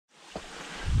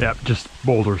Yep, just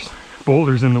boulders.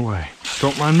 Boulders in the way.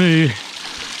 Don't mind me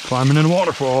climbing in a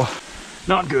waterfall.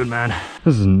 Not good, man.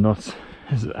 This is nuts.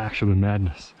 This is actually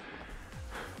madness.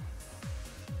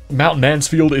 Mount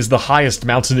Mansfield is the highest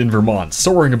mountain in Vermont,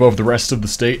 soaring above the rest of the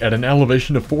state at an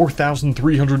elevation of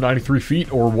 4,393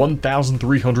 feet or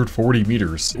 1,340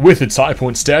 meters. With its high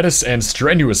point status and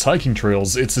strenuous hiking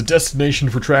trails, it's a destination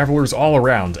for travelers all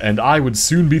around, and I would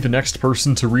soon be the next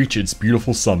person to reach its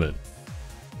beautiful summit.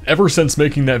 Ever since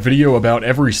making that video about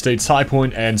every state's high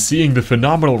point and seeing the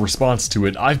phenomenal response to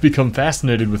it, I've become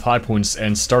fascinated with high points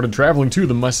and started traveling to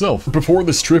them myself. Before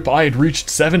this trip, I had reached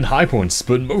 7 high points,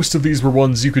 but most of these were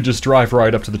ones you could just drive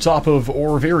right up to the top of,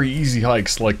 or very easy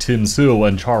hikes like Tim's Hill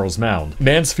and Charles Mound.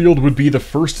 Mansfield would be the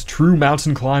first true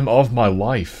mountain climb of my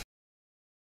life.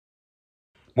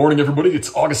 Morning everybody,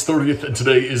 it's August 30th and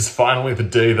today is finally the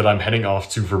day that I'm heading off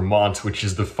to Vermont, which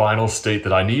is the final state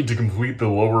that I need to complete the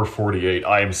lower 48.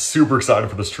 I am super excited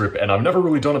for this trip and I've never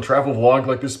really done a travel vlog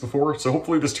like this before, so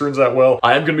hopefully this turns out well.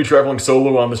 I am going to be traveling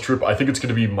solo on this trip. I think it's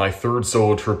going to be my 3rd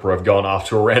solo trip where I've gone off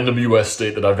to a random US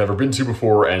state that I've never been to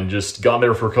before and just gone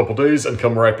there for a couple days and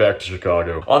come right back to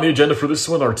Chicago. On the agenda for this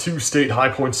one are 2 state high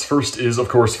points. First is, of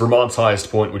course, Vermont's highest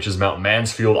point, which is Mount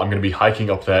Mansfield. I'm going to be hiking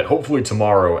up that hopefully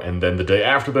tomorrow, and then the day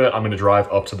after that, I'm going to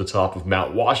drive up to the top of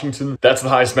Mount Washington. That's the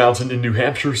highest mountain in New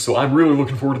Hampshire, so I'm really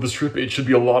looking forward to this trip. It should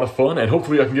be a lot of fun, and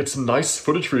hopefully I can get some nice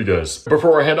footage for you guys.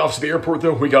 Before I head off to the airport,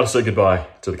 though, we gotta say goodbye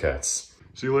to the cats.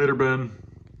 See you later, Ben.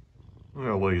 Look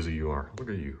how lazy you are. Look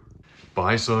at you.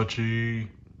 Bye, Sachi.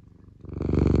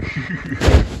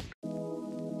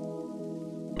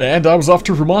 And I was off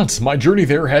to Vermont. My journey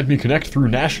there had me connect through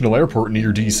National Airport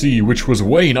near DC, which was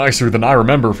way nicer than I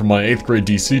remember from my 8th grade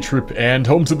DC trip, and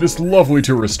home to this lovely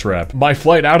tourist trap. My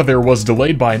flight out of there was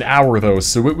delayed by an hour though,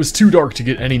 so it was too dark to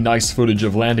get any nice footage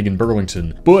of landing in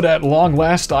Burlington. But at long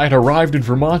last, I had arrived in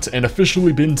Vermont and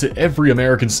officially been to every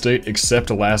American state except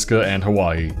Alaska and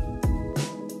Hawaii.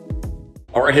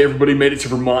 Alright, hey everybody, made it to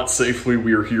Vermont safely.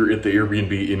 We are here at the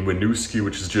Airbnb in Winooski,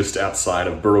 which is just outside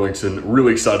of Burlington.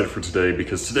 Really excited for today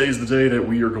because today is the day that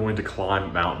we are going to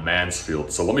climb Mount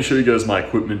Mansfield. So let me show you guys my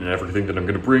equipment and everything that I'm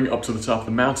going to bring up to the top of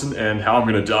the mountain and how I'm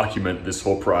going to document this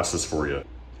whole process for you.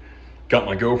 Got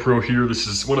my GoPro here. This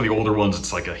is one of the older ones.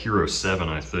 It's like a Hero 7,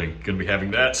 I think. Gonna be having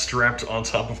that strapped on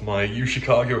top of my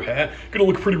UChicago hat. Gonna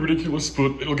look pretty ridiculous,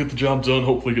 but it'll get the job done.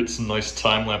 Hopefully get some nice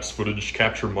time-lapse footage,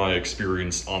 capture my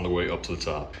experience on the way up to the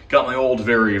top. Got my old,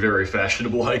 very, very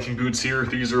fashionable hiking boots here.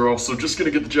 These are also just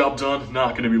gonna get the job done.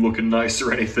 Not gonna be looking nice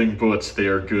or anything, but they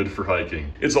are good for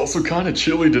hiking. It's also kind of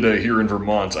chilly today here in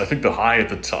Vermont. I think the high at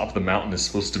the top of the mountain is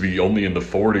supposed to be only in the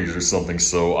 40s or something,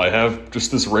 so I have just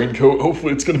this raincoat.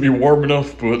 Hopefully it's gonna be warm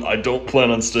enough, but I don't plan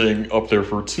on staying up there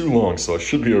for too long, so I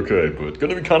should be okay, but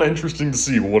gonna be kind of interesting to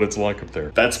see what it's like up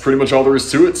there. That's pretty much all there is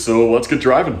to it, so let's get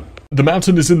driving. The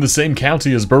mountain is in the same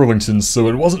county as Burlington, so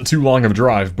it wasn't too long of a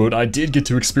drive, but I did get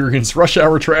to experience rush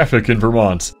hour traffic in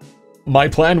Vermont. My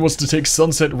plan was to take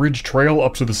Sunset Ridge Trail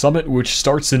up to the summit, which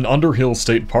starts in Underhill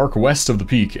State Park west of the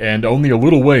peak, and only a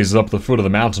little ways up the foot of the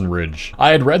mountain ridge.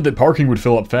 I had read that parking would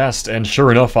fill up fast, and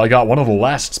sure enough, I got one of the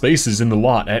last spaces in the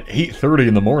lot at 8:30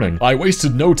 in the morning. I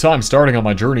wasted no time starting on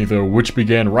my journey though, which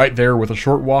began right there with a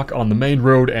short walk on the main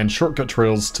road and shortcut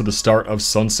trails to the start of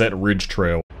Sunset Ridge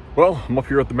Trail. Well, I'm up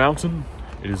here at the mountain.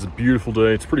 It is a beautiful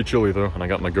day. It's pretty chilly though, and I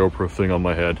got my GoPro thing on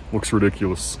my head. Looks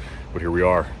ridiculous, but here we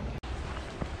are.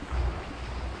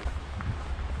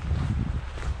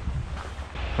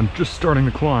 I'm just starting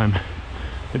to climb.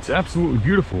 It's absolutely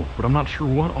beautiful, but I'm not sure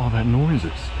what all that noise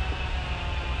is.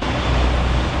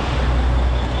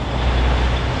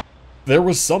 There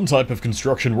was some type of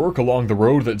construction work along the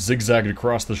road that zigzagged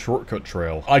across the shortcut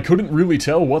trail. I couldn't really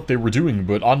tell what they were doing,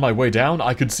 but on my way down,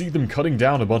 I could see them cutting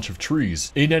down a bunch of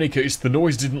trees. In any case, the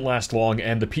noise didn't last long,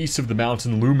 and the piece of the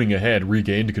mountain looming ahead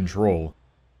regained control.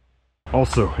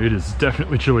 Also, it is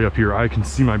definitely chilly up here. I can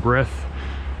see my breath.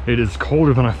 It is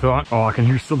colder than I thought. Oh, I can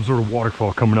hear some sort of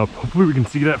waterfall coming up. Hopefully we can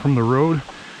see that from the road.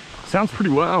 Sounds pretty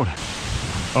loud.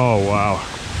 Oh, wow.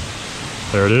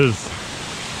 There it is.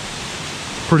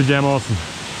 Pretty damn awesome.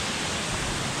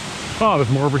 Oh, there's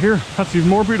more over here. That's even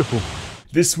more beautiful.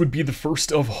 This would be the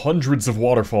first of hundreds of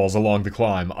waterfalls along the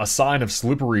climb, a sign of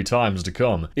slippery times to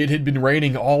come. It had been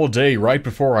raining all day right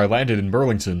before I landed in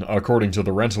Burlington, according to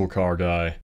the rental car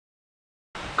guy.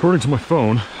 According to my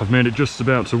phone, I've made it just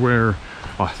about to where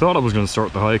I thought I was going to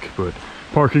start the hike, but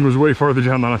parking was way farther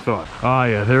down than I thought. Ah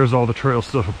yeah, there's all the trail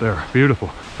stuff up there.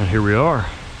 Beautiful. And here we are.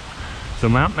 So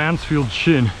Mount Mansfield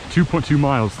Shin, 2.2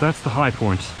 miles. That's the high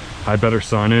point. I better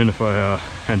sign in if I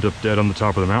end up dead on the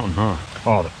top of the mountain, huh?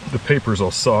 Oh, the paper's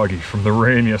all soggy from the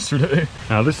rain yesterday.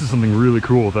 Now this is something really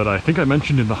cool that I think I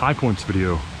mentioned in the high points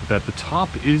video, that the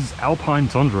top is alpine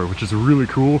tundra, which is really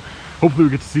cool. Hopefully we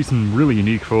get to see some really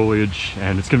unique foliage,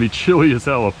 and it's gonna be chilly as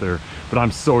hell up there, but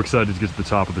I'm so excited to get to the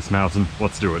top of this mountain.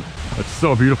 Let's do it. It's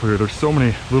so beautiful here. There's so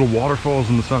many little waterfalls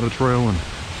on the side of the trail and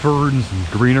ferns and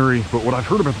greenery, but what I've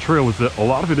heard about the trail is that a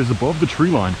lot of it is above the tree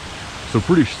line. So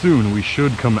pretty soon we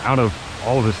should come out of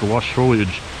all of this lush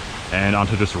foliage and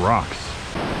onto just rocks.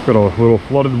 Got a little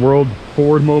flooded world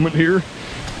forward moment here.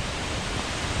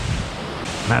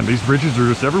 Man, these bridges are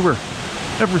just everywhere.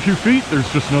 Every few feet,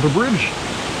 there's just another bridge.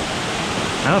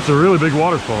 And that's a really big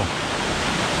waterfall.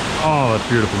 Oh, that's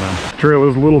beautiful, man. Trail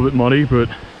is a little bit muddy, but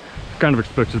kind of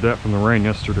expected that from the rain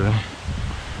yesterday.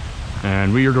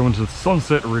 And we are going to the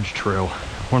Sunset Ridge Trail,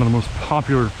 one of the most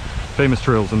popular, famous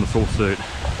trails in this whole state.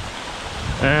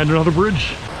 And another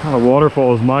bridge. Oh, the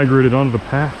waterfall has migrated onto the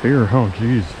path here. Oh,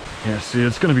 geez. Yeah, see,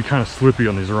 it's going to be kind of slippy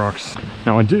on these rocks.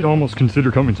 Now, I did almost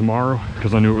consider coming tomorrow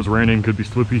because I knew it was raining, could be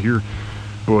slippy here,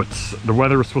 but the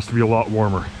weather was supposed to be a lot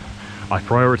warmer. I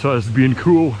prioritized being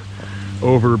cool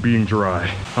over being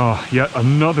dry. Oh, yet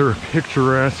another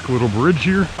picturesque little bridge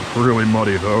here. Really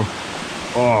muddy, though.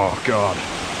 Oh, God.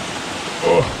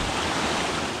 Oh.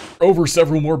 Over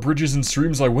several more bridges and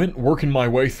streams I went, working my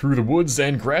way through the woods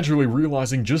and gradually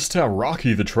realizing just how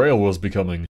rocky the trail was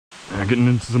becoming. Getting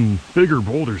into some bigger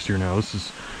boulders here now. This is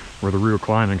where the real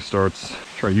climbing starts.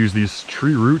 Try to use these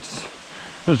tree roots.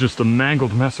 There's just a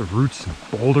mangled mess of roots and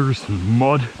boulders and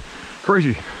mud.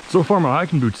 Crazy. So far my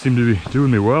hiking boots seem to be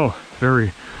doing me well.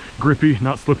 Very grippy,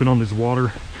 not slipping on this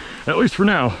water. At least for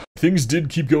now. Things did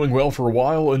keep going well for a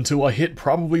while until I hit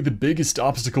probably the biggest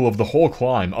obstacle of the whole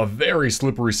climb, a very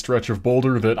slippery stretch of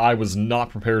boulder that I was not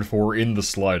prepared for in the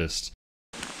slightest.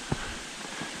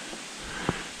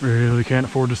 Really can't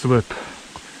afford to slip.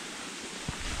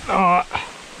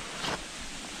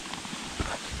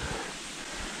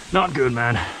 Not good,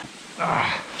 man.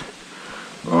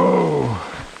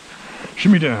 Oh,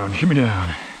 shimmy down, shimmy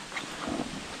down.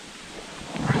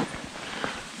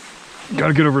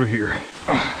 Gotta get over to here.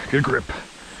 Get a grip.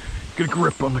 Get a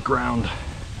grip on the ground.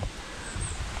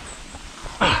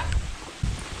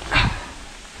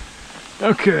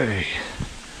 Okay.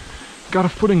 Got a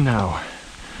footing now.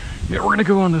 Yeah, we're gonna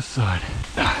go on this side.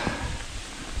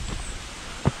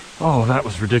 Oh, that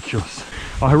was ridiculous.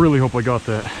 I really hope I got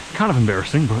that. Kind of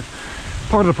embarrassing, but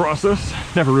part of the process.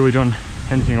 Never really done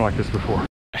anything like this before.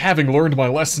 Having learned my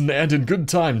lesson, and in good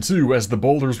time too, as the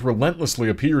boulders relentlessly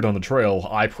appeared on the trail,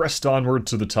 I pressed onward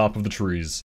to the top of the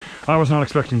trees. I was not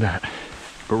expecting that,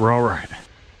 but we're all right.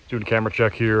 Doing a camera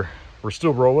check here. We're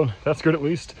still rolling. That's good at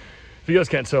least. If you guys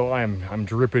can't tell, I'm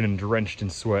dripping and drenched in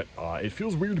sweat. It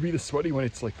feels weird to be this sweaty when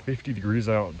it's like 50 degrees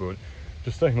out, but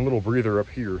just taking a little breather up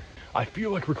here. I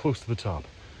feel like we're close to the top.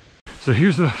 So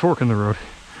here's the fork in the road.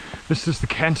 This is the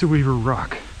Cantilever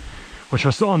Rock, which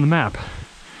I saw on the map.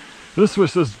 This way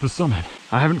says the summit.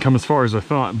 I haven't come as far as I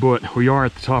thought, but we are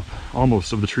at the top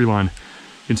almost of the tree line.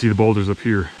 You can see the boulders up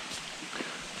here.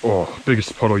 Oh,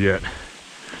 biggest puddle yet.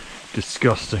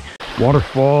 Disgusting.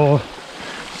 Waterfall.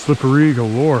 Slippery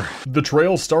galore. The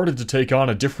trail started to take on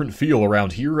a different feel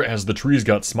around here as the trees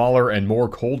got smaller and more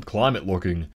cold climate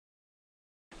looking.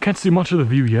 Can't see much of the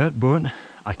view yet, but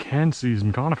I can see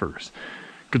some conifers.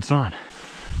 Good sign.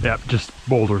 Yep, just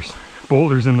boulders.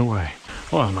 Boulders in the way.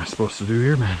 What am I supposed to do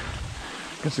here, man?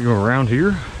 Guess I go around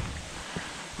here.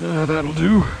 That'll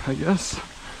do, I guess.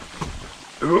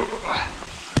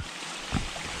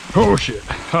 Oh shit.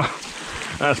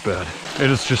 That's bad. It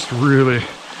is just really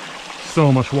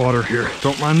so much water here.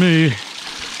 Don't mind me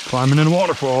climbing in a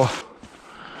waterfall.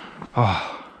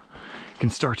 Oh, you can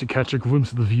start to catch a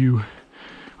glimpse of the view.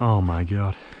 Oh my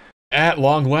god. At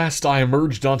long last, I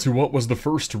emerged onto what was the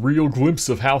first real glimpse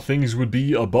of how things would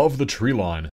be above the tree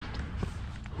line.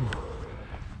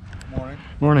 Morning.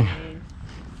 Morning.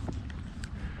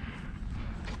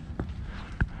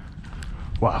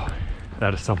 Wow,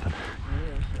 that is something.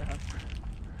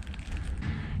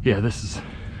 Yeah, this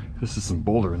is some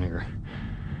boulder in here.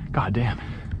 God damn.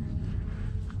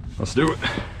 Let's do it.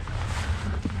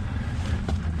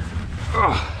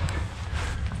 Oh.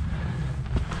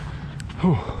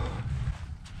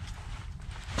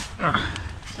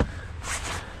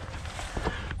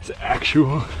 It's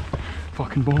actual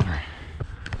fucking boulder.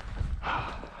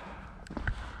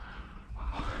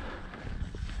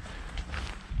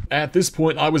 At this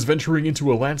point, I was venturing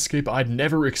into a landscape I'd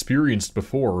never experienced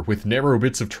before, with narrow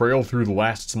bits of trail through the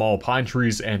last small pine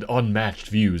trees and unmatched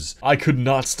views. I could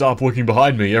not stop looking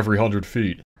behind me every 100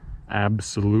 feet.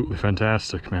 Absolutely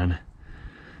fantastic, man.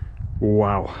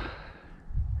 Wow.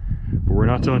 But we're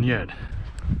not done yet.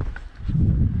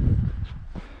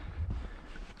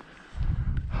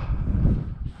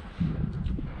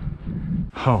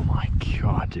 Oh my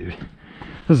god, dude.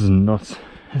 This is nuts.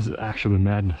 This is actually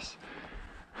madness.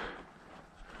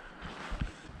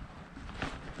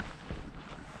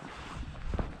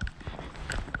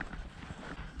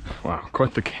 Wow,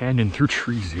 quite the canyon through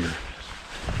trees here.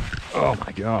 Oh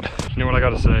my god. You know what I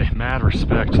gotta say? Mad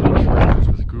respect to those friends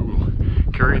with Google.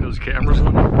 Carrying those cameras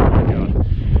on. Oh my god.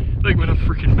 They went up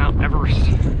freaking Mount Everest.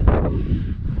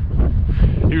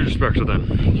 Huge respect to them.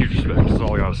 Huge respect, that's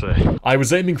all I gotta say. I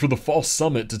was aiming for the false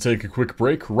summit to take a quick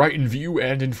break, right in view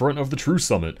and in front of the true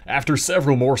summit. After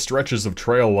several more stretches of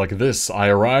trail like this, I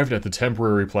arrived at the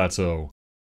temporary plateau.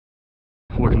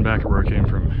 Looking back at where I came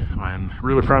from, I'm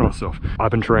really proud of myself.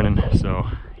 I've been training, so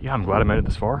yeah, I'm glad I made it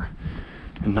this far.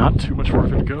 And not too much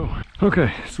farther to go.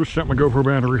 Okay, switched out my GoPro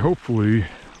battery. Hopefully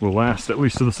will last at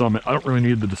least to the summit. I don't really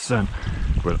need the descent,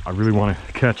 but I really want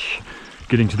to catch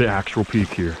getting to the actual peak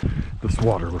here. This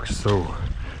water looks so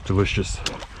delicious,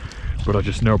 but I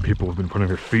just know people have been putting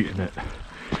their feet in it,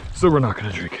 so we're not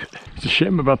gonna drink it. It's a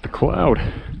shame about the cloud.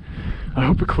 I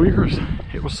hope it clears.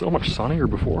 It was so much sunnier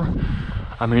before.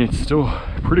 I mean, it's still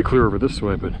pretty clear over this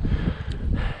way, but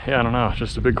yeah, I don't know,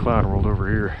 just a big cloud rolled over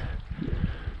here.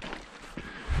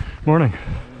 Morning.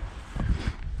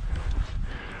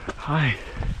 Hi.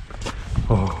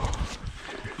 Oh.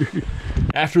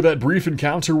 After that brief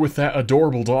encounter with that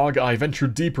adorable dog, I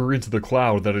ventured deeper into the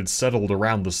cloud that had settled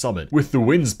around the summit. With the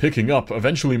winds picking up,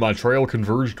 eventually my trail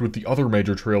converged with the other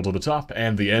major trail to the top,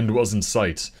 and the end was in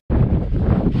sight.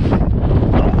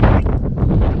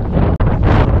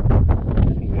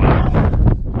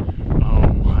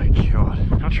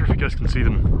 Not sure if you guys can see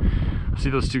them. I see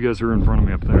those two guys who are in front of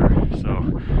me up there.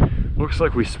 So, looks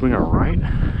like we swing our right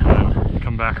and then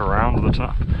come back around to the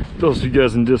top. Those of you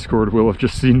guys in Discord will have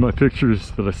just seen my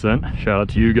pictures that I sent. Shout out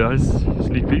to you guys,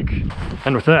 sneak peek.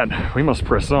 And with that, we must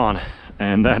press on.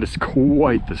 And that is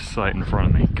quite the sight in front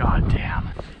of me. God damn.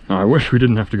 I wish we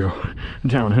didn't have to go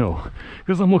downhill,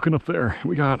 because I'm looking up there.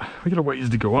 We got a ways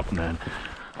to go up, man.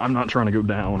 I'm not trying to go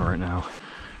down right now.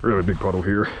 Really big puddle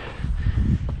here.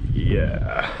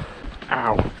 Yeah.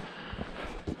 Ow.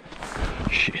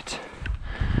 Shit.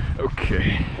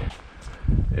 Okay.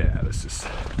 Yeah, this is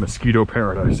mosquito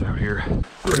paradise out here.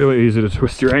 Really easy to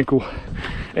twist your ankle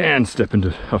and step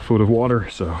into a foot of water,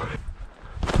 so.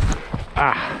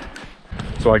 Ah.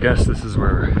 So I guess this is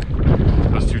where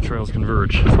those two trails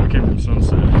converge. So we came from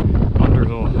Sunset.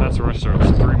 Underhill, that's where I started,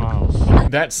 it's 3 miles.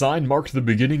 That sign marked the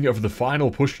beginning of the final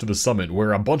push to the summit,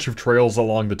 where a bunch of trails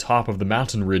along the top of the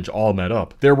mountain ridge all met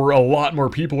up. There were a lot more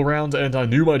people around, and I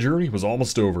knew my journey was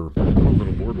almost over.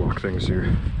 Little boardwalk things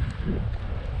here.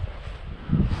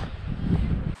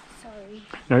 Sorry.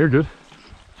 No, you're good.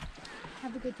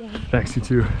 Have a good day. Thanks, you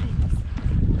too.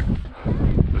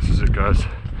 This is it, guys.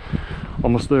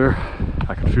 Almost there.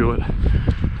 I can feel it.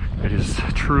 It has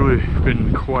truly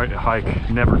been quite a hike.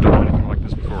 Never done anything like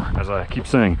this before, as I keep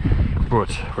saying,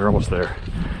 but we're almost there.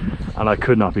 And I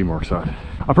could not be more excited.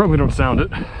 I probably don't sound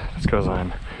it. It's because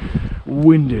I'm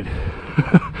winded.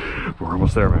 We're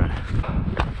almost there, man.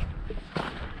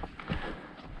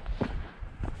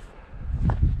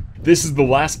 This is the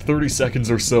last 30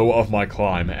 seconds or so of my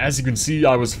climb. As you can see,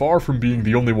 I was far from being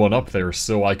the only one up there,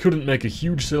 so I couldn't make a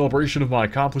huge celebration of my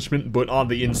accomplishment, but on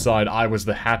the inside, I was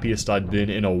the happiest I'd been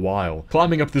in a while.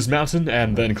 Climbing up this mountain,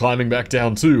 and then climbing back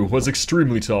down too, was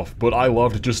extremely tough, but I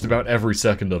loved just about every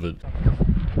second of it.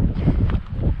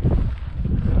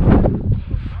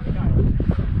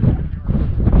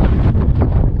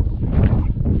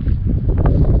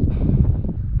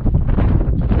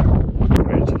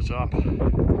 Made it to the top.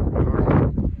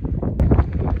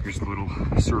 Here's the little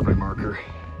survey marker.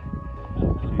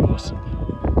 Awesome.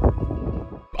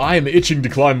 I am itching to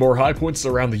climb more high points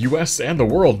around the US and the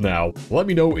world now. Let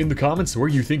me know in the comments where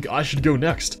you think I should go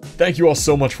next. Thank you all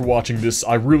so much for watching this.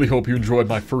 I really hope you enjoyed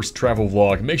my first travel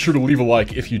vlog. Make sure to leave a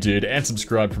like if you did and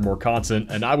subscribe for more content,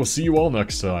 and I will see you all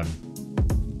next time.